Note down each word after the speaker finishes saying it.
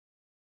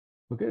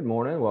Well, good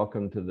morning.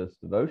 Welcome to this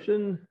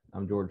devotion.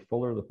 I'm George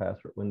Fuller, the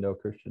pastor at Wendell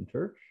Christian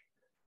Church,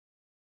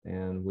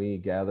 and we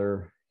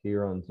gather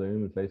here on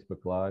Zoom and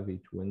Facebook Live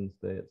each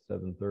Wednesday at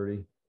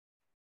 7:30.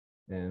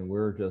 And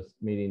we're just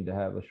meeting to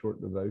have a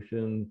short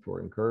devotion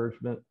for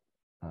encouragement.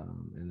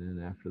 And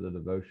then after the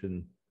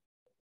devotion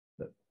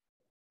that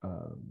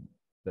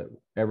that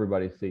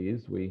everybody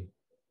sees, we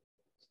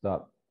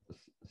stop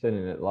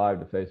sending it live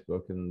to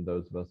Facebook, and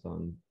those of us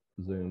on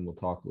Zoom will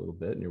talk a little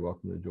bit, and you're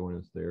welcome to join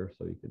us there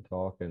so you can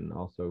talk, and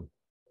also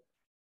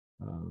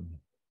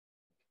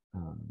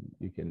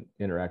you can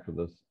interact with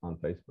us on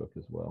Facebook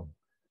as well.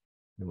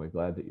 And we're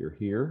glad that you're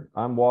here.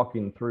 I'm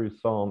walking through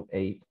Psalm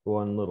 8,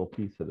 one little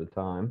piece at a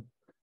time.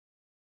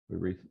 We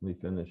recently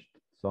finished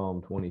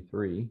Psalm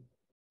 23.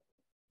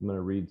 I'm going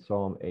to read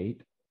Psalm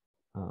 8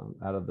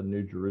 out of the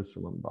New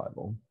Jerusalem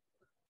Bible.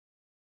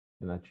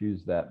 And I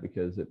choose that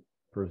because it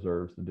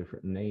preserves the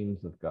different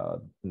names of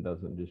God and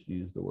doesn't just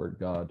use the word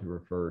God to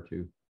refer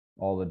to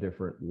all the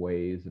different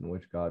ways in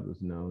which God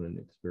was known and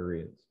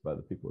experienced by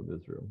the people of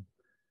Israel.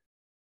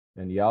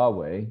 And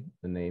Yahweh,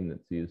 the name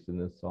that's used in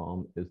this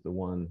psalm, is the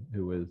one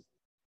who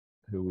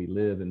we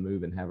live and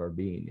move and have our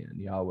being in.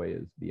 Yahweh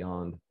is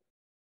beyond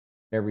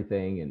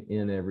everything and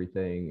in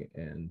everything,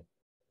 and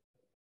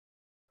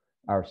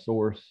our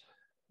source,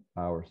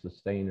 our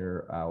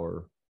sustainer,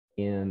 our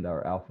end,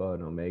 our Alpha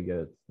and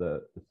Omega.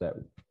 It's that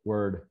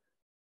word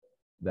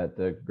that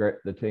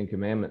the Ten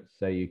Commandments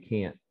say you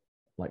can't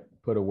like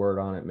put a word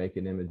on it, make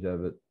an image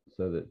of it,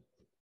 so that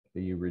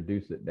you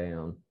reduce it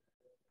down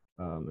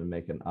and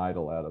make an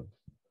idol out of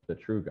the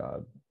true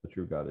God. The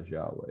true God is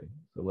Yahweh.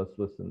 So let's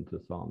listen to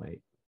Psalm 8.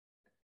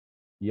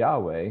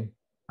 Yahweh,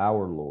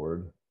 our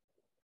Lord,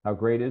 how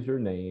great is your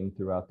name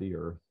throughout the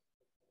earth.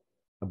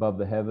 Above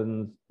the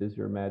heavens is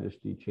your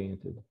majesty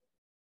chanted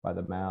by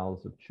the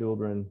mouths of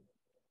children,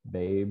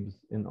 babes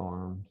in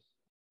arms.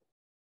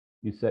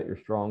 You set your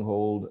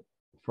stronghold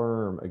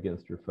firm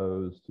against your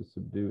foes to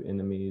subdue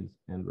enemies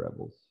and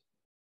rebels.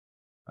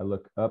 I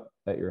look up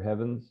at your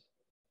heavens,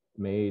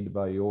 made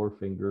by your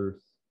fingers,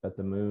 at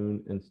the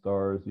moon and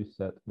stars you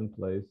set in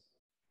place.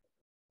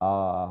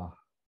 Ah,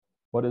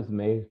 what is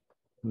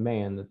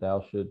man that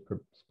thou should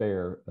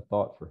spare a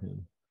thought for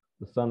him,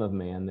 the Son of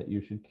Man that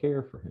you should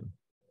care for him?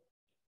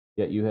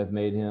 Yet you have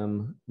made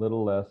him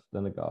little less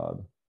than a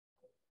god.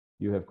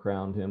 You have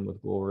crowned him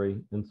with glory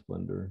and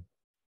splendor,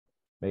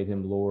 made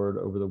him Lord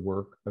over the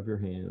work of your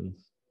hands,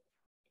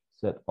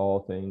 set all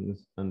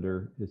things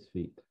under his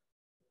feet,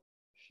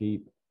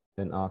 sheep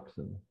and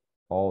oxen,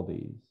 all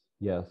these,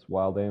 yes,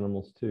 wild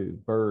animals too,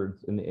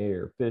 birds in the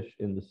air, fish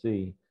in the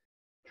sea,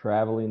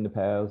 traveling the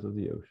paths of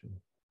the ocean.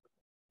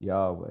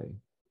 Yahweh,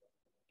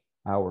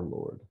 our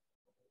Lord,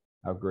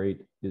 how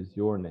great is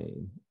your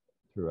name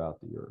throughout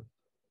the earth.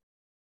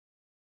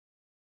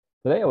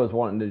 Today I was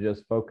wanting to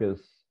just focus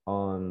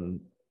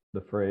on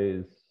the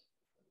phrase,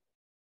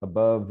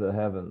 above the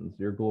heavens.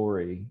 Your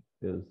glory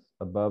is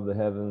above the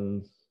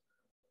heavens.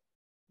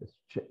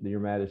 Your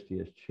majesty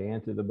is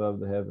chanted above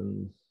the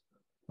heavens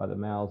by the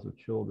mouths of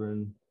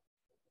children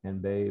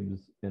and babes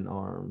in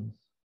arms.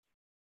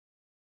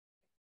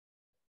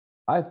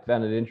 I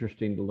found it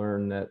interesting to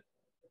learn that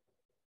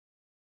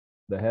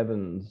the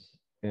heavens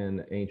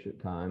in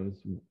ancient times,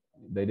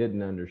 they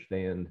didn't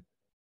understand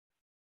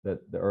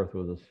that the earth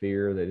was a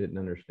sphere. They didn't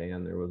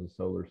understand there was a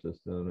solar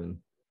system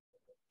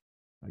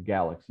and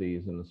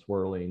galaxies and a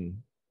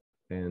swirling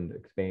and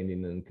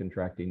expanding and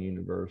contracting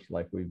universe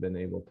like we've been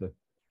able to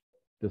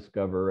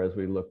discover as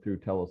we look through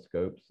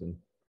telescopes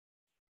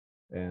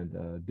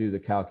and do the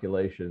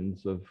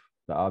calculations of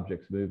the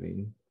objects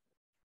moving.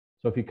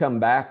 So if you come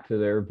back to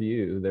their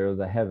view, they're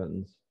the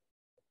heavens.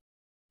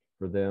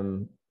 For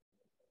them,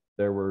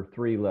 there were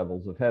three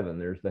levels of heaven.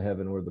 There's the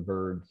heaven where the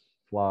birds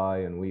fly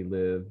and we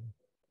live.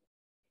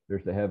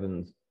 There's the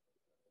heavens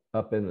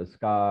up in the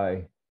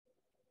sky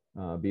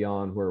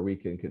beyond where we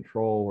can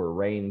control, where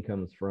rain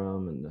comes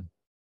from and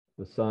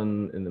the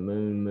sun and the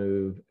moon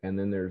move. And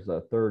then there's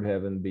a third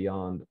heaven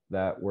beyond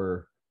that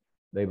where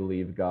they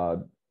believe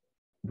God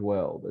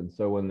dwelled. And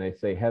so when they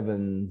say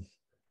heavens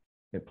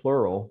in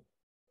plural,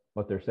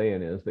 what they're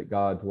saying is that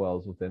God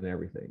dwells within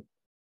everything.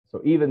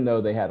 So even though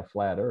they had a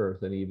flat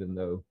earth, and even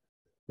though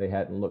they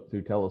hadn't looked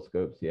through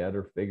telescopes yet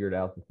or figured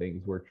out the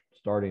things we're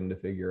starting to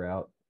figure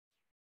out,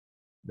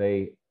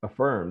 they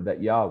affirmed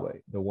that Yahweh,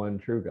 the one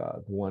true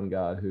God, the one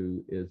God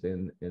who is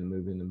in and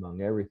moving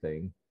among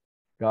everything,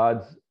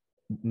 God's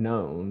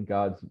known,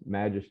 God's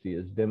majesty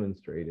is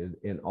demonstrated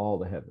in all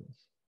the heavens.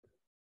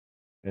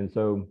 And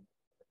so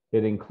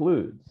it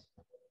includes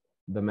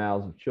the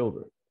mouths of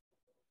children.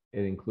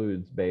 It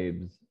includes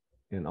babes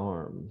in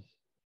arms.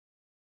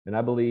 And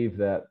I believe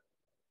that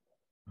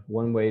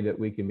one way that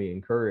we can be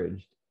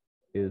encouraged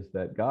is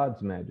that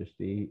God's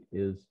majesty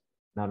is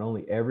not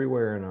only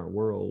everywhere in our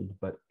world,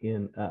 but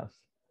in us.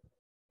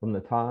 From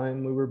the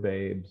time we were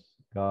babes,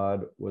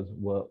 God was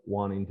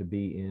wanting to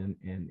be in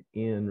and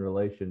in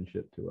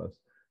relationship to us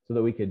so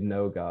that we could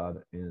know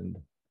God and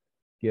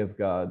give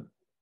God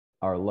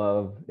our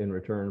love in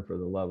return for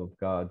the love of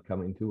God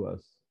coming to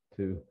us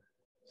to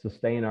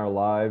sustain our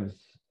lives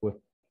with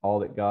all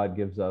that God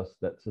gives us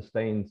that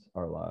sustains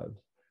our lives.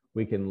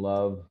 We can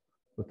love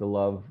with the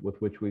love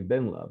with which we've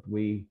been loved.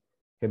 We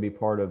can be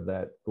part of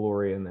that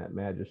glory and that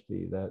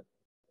majesty that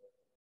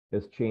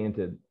is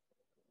chanted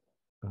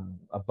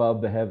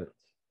above the heavens.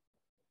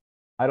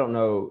 I don't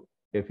know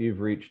if you've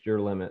reached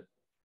your limit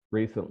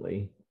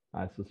recently.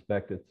 I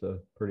suspect it's a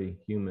pretty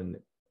human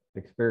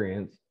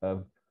experience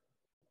of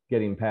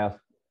getting past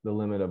the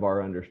limit of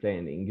our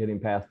understanding, getting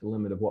past the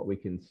limit of what we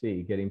can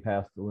see, getting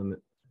past the limit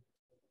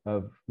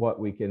of what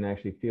we can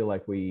actually feel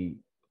like we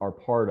are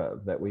part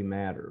of, that we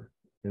matter.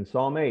 In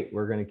Psalm 8,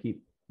 we're going to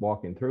keep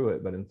walking through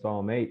it, but in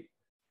Psalm 8,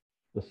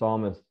 the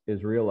psalmist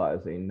is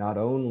realizing not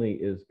only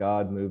is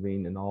God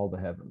moving in all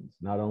the heavens,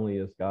 not only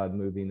is God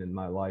moving in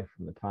my life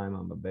from the time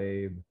I'm a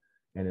babe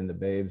and in the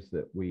babes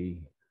that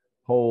we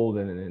hold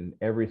and in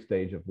every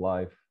stage of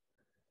life,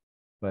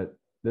 but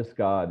this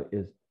God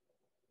is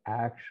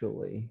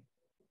actually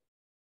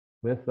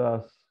with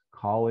us,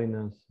 calling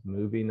us,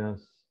 moving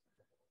us,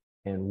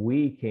 and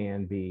we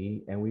can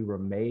be, and we were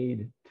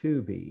made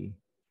to be,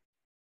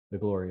 the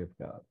glory of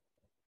God.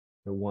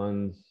 The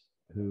ones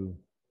who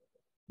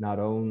not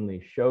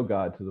only show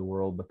God to the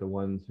world, but the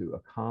ones who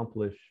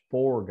accomplish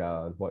for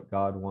God what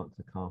God wants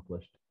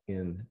accomplished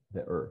in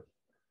the earth.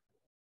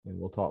 And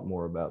we'll talk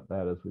more about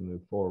that as we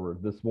move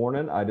forward. This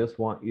morning, I just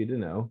want you to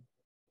know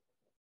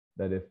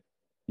that if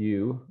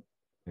you,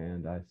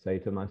 and I say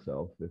to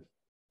myself, if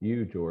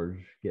you, George,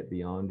 get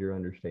beyond your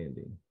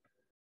understanding,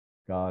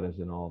 God is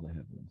in all the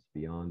heavens,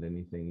 beyond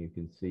anything you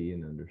can see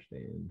and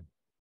understand.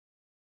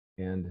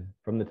 And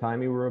from the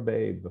time you were a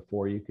babe,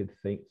 before you could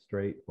think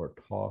straight or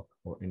talk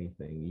or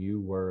anything,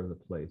 you were the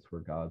place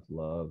where God's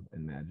love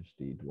and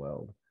majesty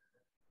dwelled.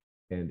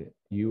 And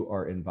you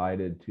are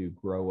invited to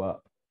grow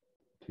up,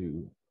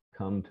 to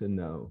come to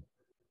know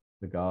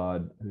the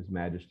God whose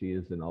majesty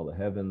is in all the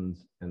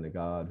heavens, and the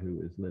God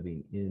who is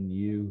living in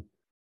you,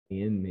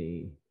 in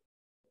me,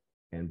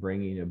 and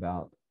bringing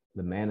about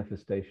the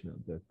manifestation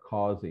of the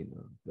causing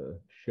of the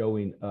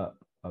showing up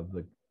of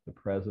the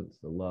presence,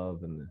 the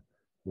love, and the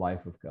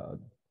life of God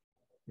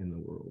in the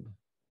world.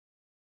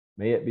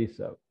 May it be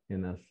so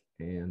in us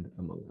and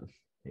among us.